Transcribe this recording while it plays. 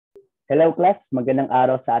Hello class, magandang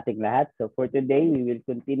araw sa ating lahat. So for today, we will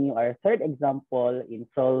continue our third example in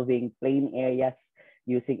solving plane areas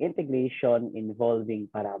using integration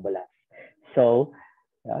involving parabolas. So,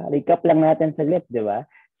 recap lang natin saglit, di ba?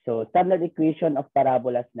 So standard equation of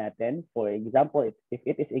parabolas natin, for example, if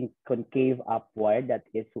it is in concave upward, that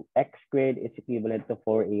is x squared is equivalent to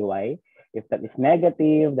 4ay. If that is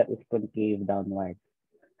negative, that is concave downward.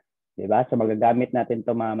 Di ba? So magagamit natin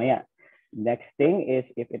ito mamaya. Next thing is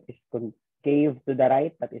if it is concave to the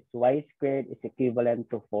right, that is y squared is equivalent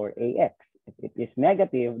to 4ax. If it is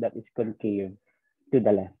negative, that is concave to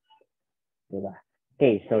the left. Diba?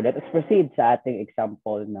 Okay, so let us proceed sa ating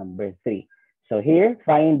example number 3. So here,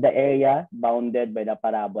 find the area bounded by the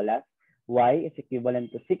parabolas. Y is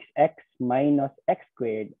equivalent to 6x minus x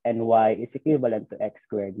squared and y is equivalent to x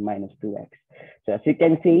squared minus 2x. So as you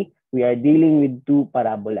can see, we are dealing with two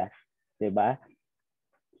parabolas. Diba?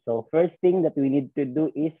 So first thing that we need to do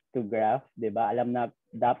is to graph, 'di ba? Alam na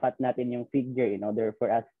dapat natin yung figure in order for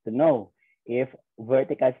us to know if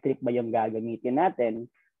vertical strip ba yung gagamitin natin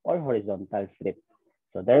or horizontal strip.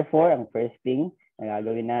 So therefore, ang first thing na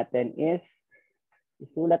gagawin natin is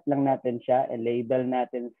isulat lang natin siya and label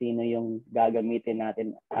natin sino yung gagamitin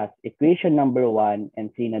natin as equation number 1 and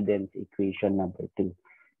sino din sa equation number 2.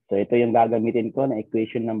 So ito yung gagamitin ko na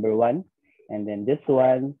equation number 1 and then this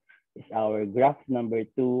one is our graph number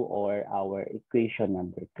 2 or our equation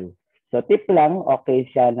number 2. So tip lang, okay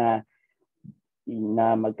siya na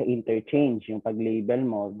magka-interchange yung pag-label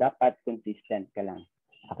mo, dapat consistent ka lang.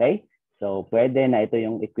 Okay? So pwede na ito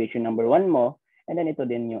yung equation number 1 mo and then ito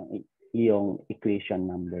din yung equation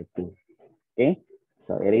number 2. Okay?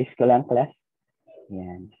 So erase ko lang class.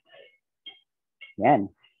 Yan. Yan.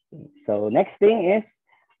 So next thing is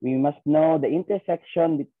we must know the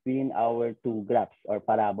intersection between our two graphs or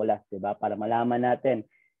parabolas, diba? Para malaman natin,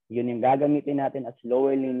 yun yung gagamitin natin as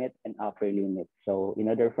lower limit and upper limit. So in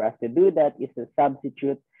order for us to do that is to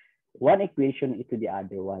substitute one equation into the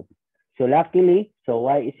other one. So luckily, so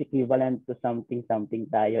y is equivalent to something something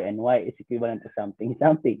tayo and y is equivalent to something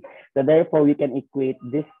something. So therefore, we can equate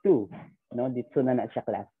these two. No, dito na siya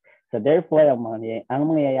class. So therefore, ang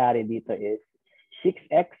mangyayari dito is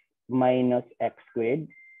 6x minus x squared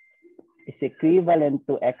is equivalent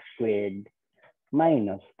to x squared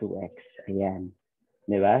minus 2x. Ayan.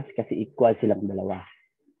 Diba? Kasi equal silang dalawa.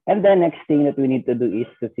 And the next thing that we need to do is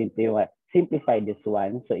to simplify this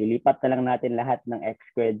one. So, ilipat na lang natin lahat ng x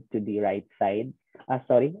squared to the right side.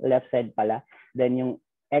 Left side pala. Then yung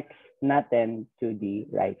x natin to the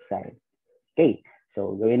right side. Okay.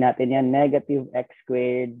 So, gawin natin yan. Negative x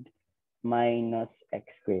squared minus x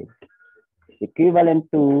squared is equivalent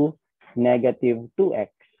to negative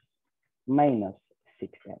 2x minus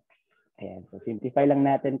 6x. Ayan. So, simplify lang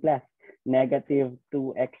natin, class. Negative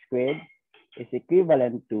 2x squared is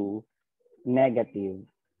equivalent to negative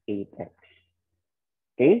 8x.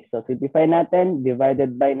 Okay? So, simplify natin.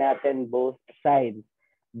 Divided by natin both sides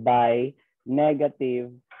by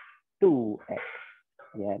negative 2x.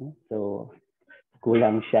 Ayan. So,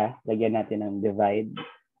 kulang siya. Lagyan natin ng divide.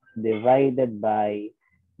 Divided by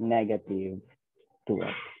negative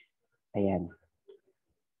 2x. Ayan.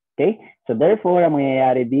 Okay? So therefore, ang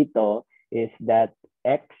mangyayari dito is that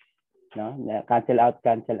x, no, cancel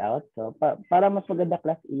out. So para mas maganda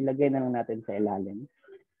class, ilagay na lang natin sa ilalim.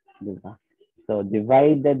 Diba? So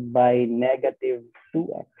divided by negative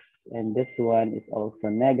 2x. And this one is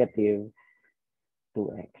also negative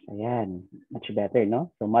 2x. Ayan. Much better,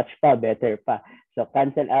 no? So much pa, better pa. So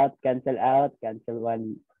cancel out. Cancel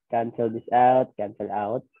one. Cancel this out. Cancel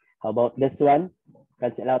out. How about this one?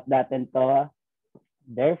 Cancel out natin to.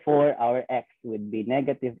 Therefore, our x would be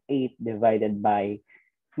negative 8 divided by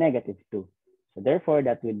negative 2. So therefore,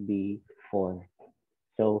 that would be 4.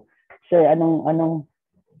 So, sir, anong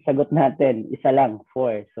sagot natin? Isa lang,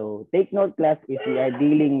 4. So take note, class, if we are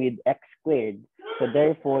dealing with x squared, so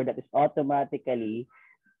therefore, that is automatically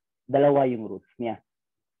dalawa yung roots niya.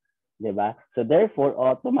 Diba? So therefore,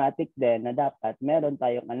 automatic din na dapat meron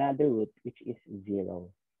tayong another root which is 0.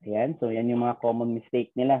 Ayan, so yan yung mga common mistake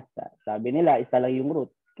nila. Sabi nila, isa lang yung root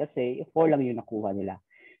kasi 4 lang yung nakuha nila.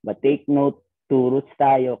 But take note, 2 roots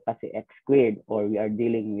tayo kasi x squared or we are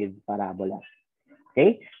dealing with parabolas.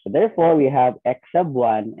 Okay? So therefore, we have x sub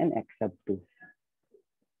 1 and x sub 2.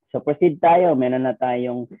 So proceed tayo. Meron na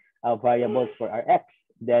tayong variables for our x.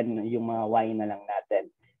 Then yung mga y na lang natin.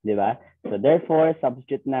 Diba? So therefore,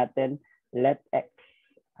 substitute natin, let x,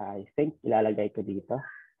 I think ilalagay ko dito.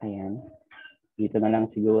 Ayan. Dito na lang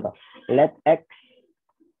siguro. Let x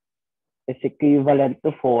is equivalent to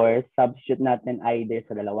 4. Substitute natin either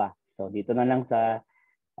sa dalawa. So, dito na lang sa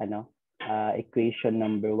equation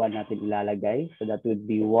number 1 natin ilalagay. So that would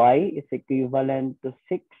be y is equivalent to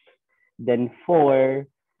 6, then 4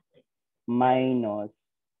 minus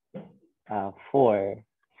 4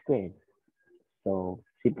 squared. So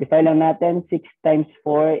simplify lang natin. 6 times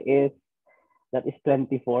 4 is, that is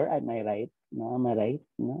 24. Am I right? No, am I right?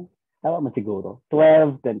 No? Tama mo siguro.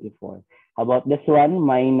 12, 24. How about this one?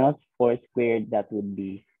 Minus 4 squared, that would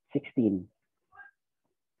be 16.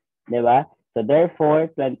 Diba? So therefore,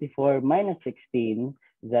 24 minus 16,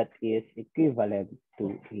 that is equivalent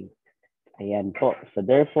to 8. Ayan po. So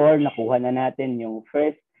therefore, nakuha na natin yung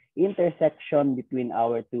first intersection between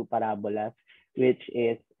our two parabolas, which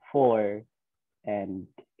is 4 and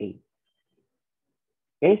 8.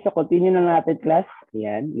 Okay, so continue na natin, class.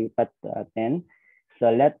 Ayan, lipat natin. So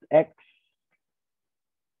let x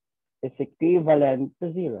is equivalent to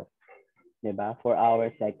 0, diba? For our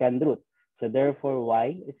second root. So therefore,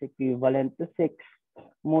 y is equivalent to 6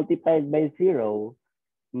 multiplied by 0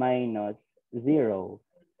 minus 0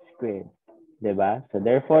 squared. Diba? So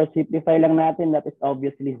therefore, simplify lang natin. That is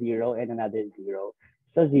obviously 0 and another 0.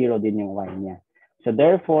 So 0 din yung y niya. So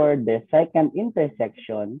therefore, the second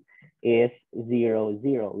intersection is 0,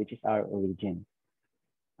 0, which is our origin.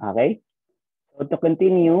 Okay? So to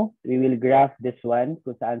continue, we will graph this one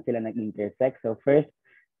kung saan sila nag-intersect. So first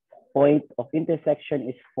point of intersection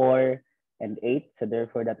is 4 and 8. So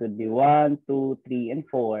therefore, that would be 1, 2, 3, and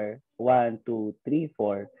 4. 1, 2, 3,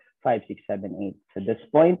 4, 5, 6, 7, 8. So this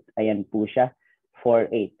point, ayan po siya, 4,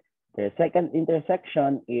 8. The second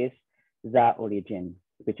intersection is the origin,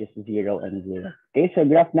 which is 0 and 0. Okay, so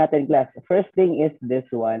graph natin, class. First thing is this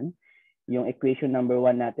one, yung equation number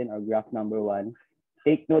 1 natin or graph number 1.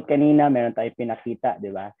 Take note, kanina meron tayo pinakita, di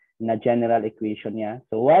ba? Na general equation niya.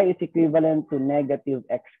 So y is equivalent to negative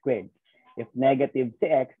x squared. If negative si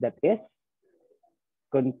x, that is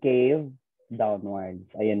concave downwards.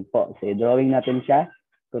 Ayan po. So drawing natin siya,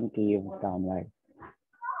 concave downwards.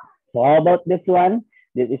 So how about this one?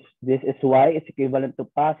 This is y is equivalent to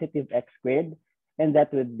positive x squared, and that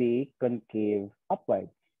would be concave upwards.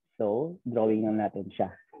 So drawing na natin siya.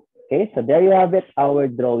 Okay, so there you have it, our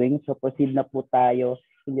drawing. So proceed na po tayo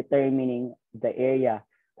in determining the area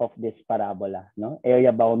of this parabola, no?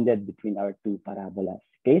 Area bounded between our two parabolas.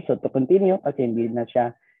 Okay, so to continue, kasi hindi na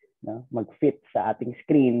siya mag-fit sa ating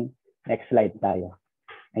screen, next slide tayo.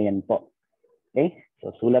 Ayan po. Okay,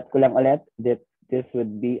 so sulat ko lang ulit that this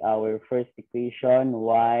would be our first equation,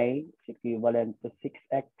 y is equivalent to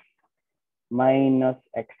 6x minus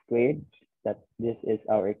x squared. That this is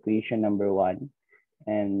our equation number 1.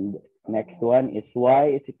 And next one is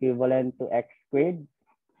y is equivalent to x squared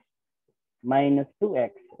minus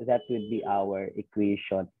 2x. That would be our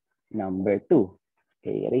equation number 2.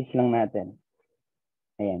 Okay, erase lang natin.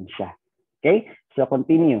 Ayan siya. Okay, so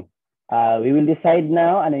continue. We will decide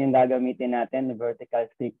now ano yung gagamitin natin, vertical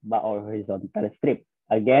strip ba or horizontal strip.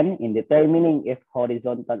 Again, in determining if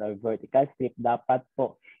horizontal or vertical strip, dapat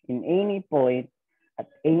po in any point, at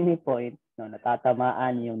any point, no,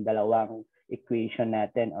 natatamaan yung dalawang equation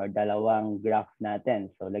natin or dalawang graph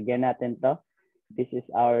natin. So, lagyan natin to. This is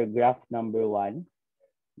our graph number 1.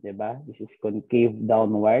 Diba? This is concave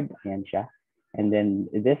downward. Ayan siya. And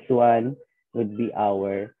then this one would be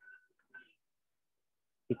our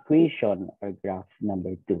equation or graph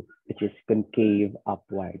number 2, which is concave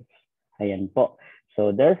upwards. Ayan po.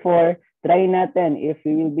 So, therefore, try natin if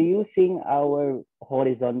we will be using our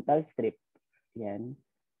horizontal strip. Ayan.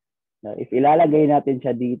 Now, if ilalagay natin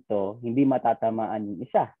siya dito, hindi matatamaan yung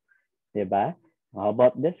isa. Diba? How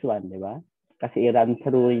about this one? Diba? Kasi i-run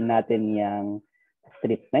through natin yung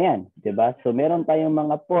strip na yan. Diba? So, meron tayong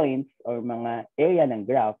mga points or mga area ng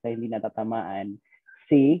graph na hindi natatamaan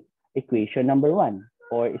si equation number 1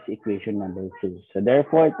 or is equation number 2. So,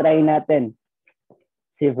 therefore, try natin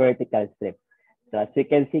si vertical strip. So, as you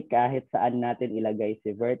can see, kahit saan natin ilagay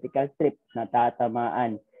si vertical strip,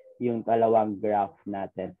 natatamaan yung dalawang graph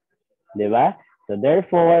natin. Diba? So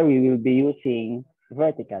therefore, we will be using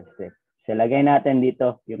vertical strip. So lagay natin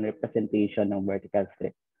dito yung representation ng vertical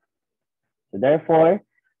strip. So therefore,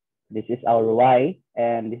 this is our y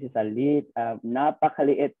and this is a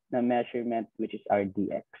napakaliit na measurement which is our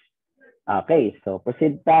dx. Okay, so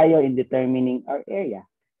proceed tayo in determining our area.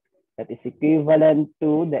 That is equivalent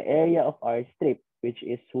to the area of our strip which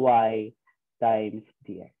is y times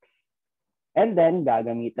dx. And then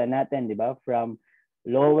gagamitan natin, di ba, from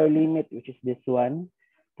lower limit, which is this one,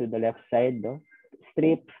 to the left side, no?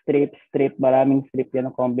 Strip, strip, strip. Maraming strip yan,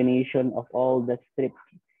 a combination of all the strips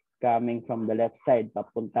coming from the left side,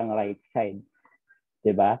 papuntang right side.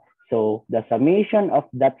 Diba? So, the summation of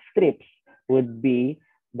that strips would be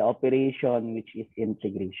the operation, which is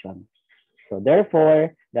integration. So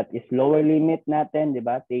therefore, that is lower limit natin, di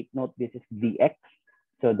ba? Take note, this is dx.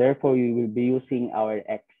 So therefore, we will be using our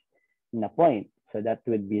x na point. So that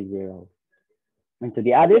would be 0. And to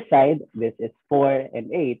the other side, this is 4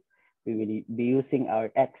 and 8. We will be using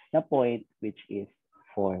our x na point, which is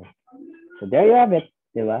 4. So there you have it,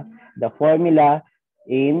 di ba? The formula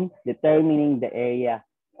in determining the area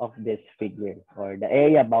of this figure or the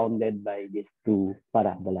area bounded by these two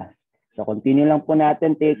parabolas. So continue lang po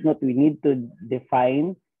natin. Take note, we need to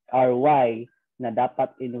define our y na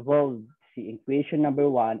dapat involved si equation number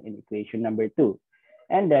 1 and equation number 2.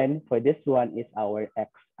 And then for this one is our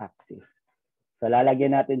x-axis. So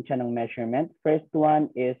lalagyan natin siya ng measurement. First one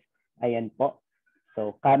is, ayan po.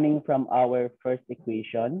 So coming from our first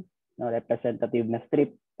equation, no, representative na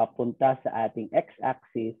strip papunta sa ating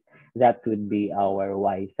x-axis, that would be our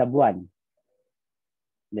y sub 1.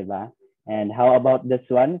 Diba? And how about this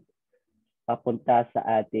one? Papunta sa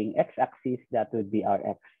ating x-axis, that would be our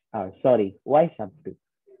y sub 2.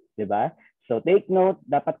 Diba? So take note,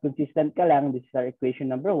 dapat consistent ka lang. This is our equation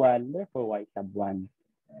number 1, therefore y sub 1.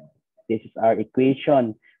 This is our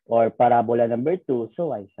equation or parabola number 2,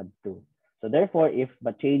 so y sub 2. So therefore, if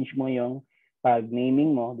ma-change mo yung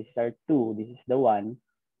pag-naming mo, this is our 2, this is the 1,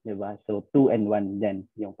 diba? So 2 and 1 then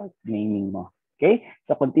yung pag-naming mo. Okay?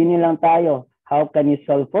 So continue lang tayo. How can you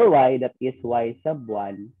solve for y? That is y sub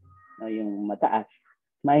 1, yung mataas,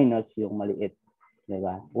 minus yung maliit.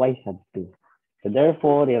 Diba? Y sub 2. So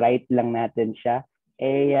therefore, rewrite lang natin siya.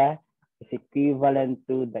 Area is equivalent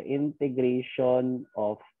to the integration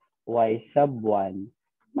of y sub 1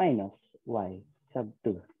 minus y sub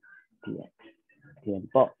 2 dx. Yan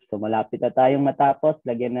po. So malapit na tayong matapos.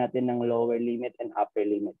 Lagyan natin ng lower limit and upper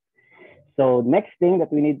limit. So next thing that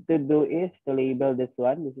we need to do is to label this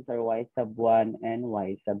one. This is our y sub 1 and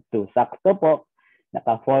y sub 2. Sakto po.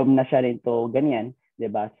 Naka-form na siya nito ganyan.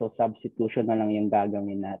 Diba? So substitution na lang yung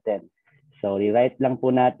gagawin natin. So rewrite lang po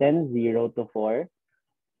natin 0 to 4.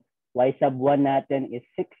 Y sub 1 natin is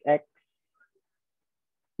 6x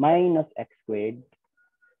minus x squared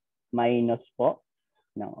minus po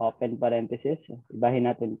ng open parenthesis. Ibahin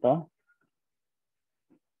natin to.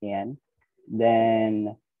 Ayan.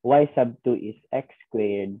 Then, y sub 2 is x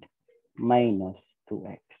squared minus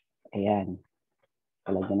 2x. Ayan.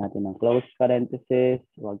 Palagyan natin ng close parenthesis.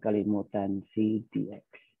 Huwag kalimutan si dx.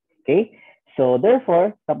 Okay? So,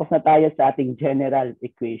 therefore, tapos na tayo sa ating general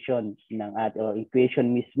equation ng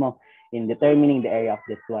equation mismo in determining the area of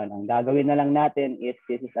this one. Ang gagawin na lang natin is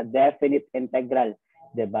this is a definite integral.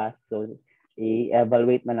 Diba? So,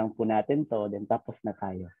 i-evaluate na lang po natin to, then tapos na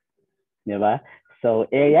tayo. Diba?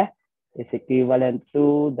 So, area is equivalent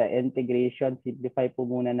to the integration. Simplify po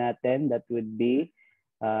muna natin. That would be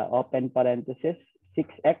open parenthesis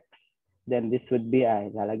 6x. Then this would be,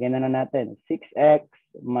 lalagyan na natin, 6x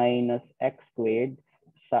minus x squared.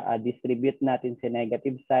 Sa distribute natin sa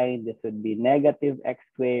negative sign, this would be negative x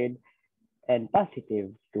squared and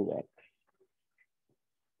positive 2x.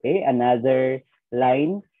 Okay, another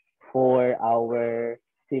line for our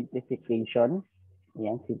simplification.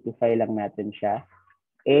 Ayan, simplify lang natin siya.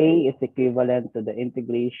 A is equivalent to the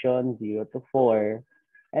integration 0 to 4.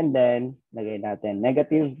 And then, lagay natin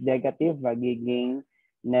negative, magiging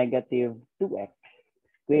negative 2x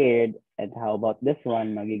squared. And how about this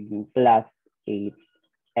one? Magiging plus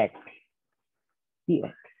 8x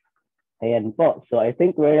dx. Ayan po. So I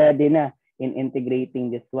think we're ready na in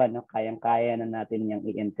integrating this one. No? Kayang-kaya na natin yung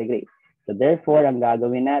i-integrate. So therefore, ang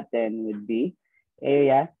gagawin natin would be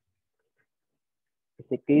area is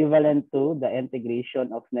equivalent to the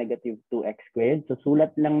integration of negative 2x squared. So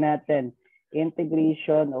sulat lang natin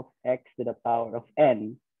integration of x to the power of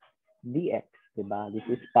n dx. Diba? This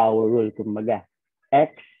is power rule. Kumbaga,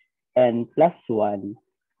 x n plus 1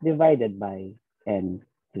 divided by n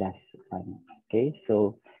plus 1. Okay?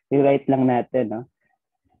 So, rewrite lang natin. No?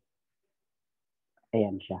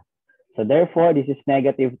 Ayan siya. So therefore, this is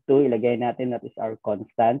negative 2. Ilagay natin that is our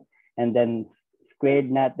constant. And then squared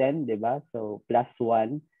natin, di ba? So plus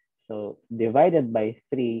 1. So divided by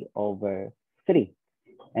 3 over 3.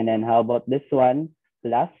 And then how about this one?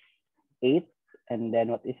 Plus 8. And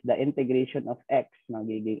then what is the integration of x?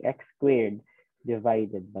 Magiging x squared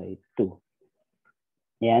divided by 2.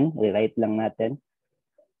 Yan. Rewrite lang natin.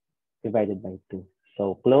 Divided by 2.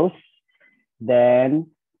 So close.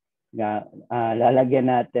 Then lalagyan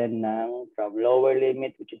natin ng from lower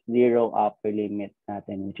limit which is 0, upper limit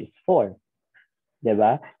natin which is 4.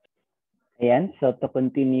 Diba? Ayan, so to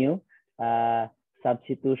continue,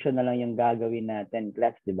 substitution na lang yung gagawin natin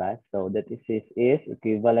class, diba? So that is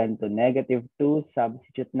equivalent to negative 2,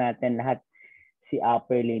 substitute natin lahat si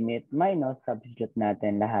upper limit minus substitute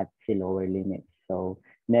natin lahat si lower limit. So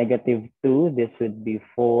negative 2, this would be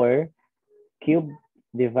 4 cubed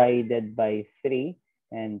divided by 3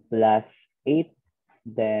 and plus 8,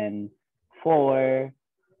 then 4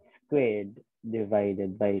 squared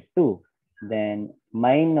divided by 2. Then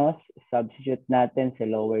minus, substitute natin sa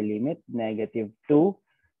lower limit, negative 2,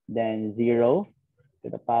 then 0 to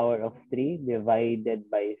the power of 3 divided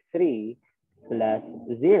by 3 plus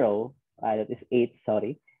 0, that is 8,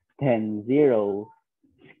 sorry, then 0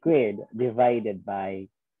 squared divided by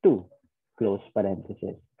 2, close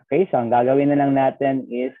parenthesis. Okay, so ang gagawin na lang natin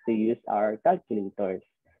is to use our calculators.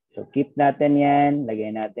 So keep natin yan, lagay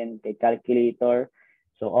natin kay calculator.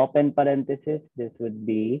 So open parenthesis, this would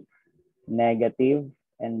be negative,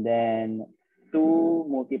 and then 2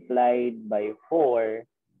 multiplied by 4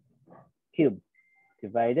 cubed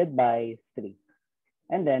divided by 3.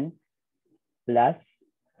 And then plus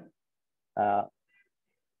 8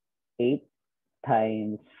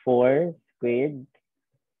 times 4 squared,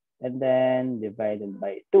 and then divided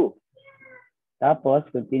by 2. Tapos,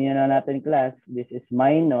 continue na natin class. This is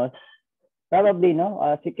minus, probably, no?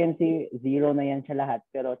 As you can see, 0 na yan siya lahat.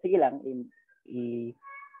 Pero sige lang,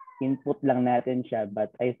 input lang natin siya.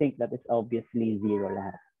 But I think that is obviously 0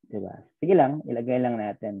 lahat. Diba? Sige lang, ilagay lang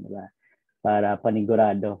natin. Diba? Para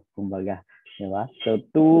panigurado, kumbaga. Diba? So,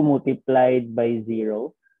 2 multiplied by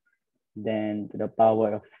 0, then to the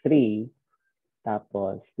power of 3,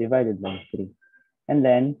 tapos divided by 3. And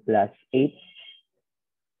then, plus 8.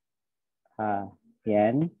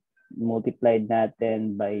 Yan. Multiplied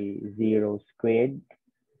natin by 0 squared.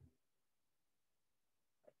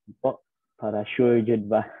 Po, para sure jud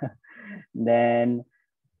ba? Then,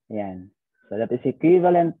 yan. So that is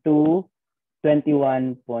equivalent to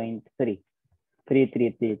 21.3.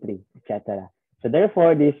 3333, etc. So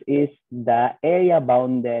therefore, this is the area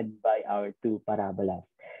bounded by our two parabolas.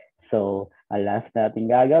 So, ang last natin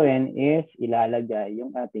gagawin is ilalagay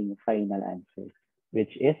yung ating final answer,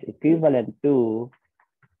 which is equivalent to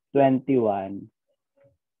 21.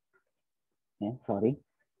 Sorry.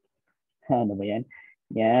 Ano ba yan?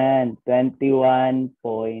 Yan,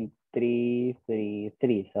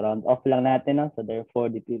 21.333. So round off lang natin. No? So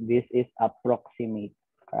therefore, this is approximate.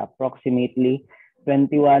 Approximately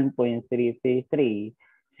 21.333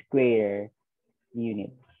 square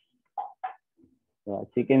units. So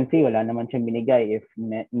as you can see, wala naman siyang binigay if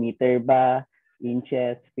meter ba,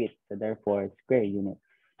 inches, feet. So therefore, square units.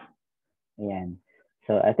 Ayan.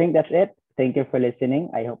 So I think that's it. Thank you for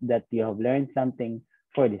listening. I hope that you have learned something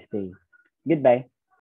for this day. Goodbye.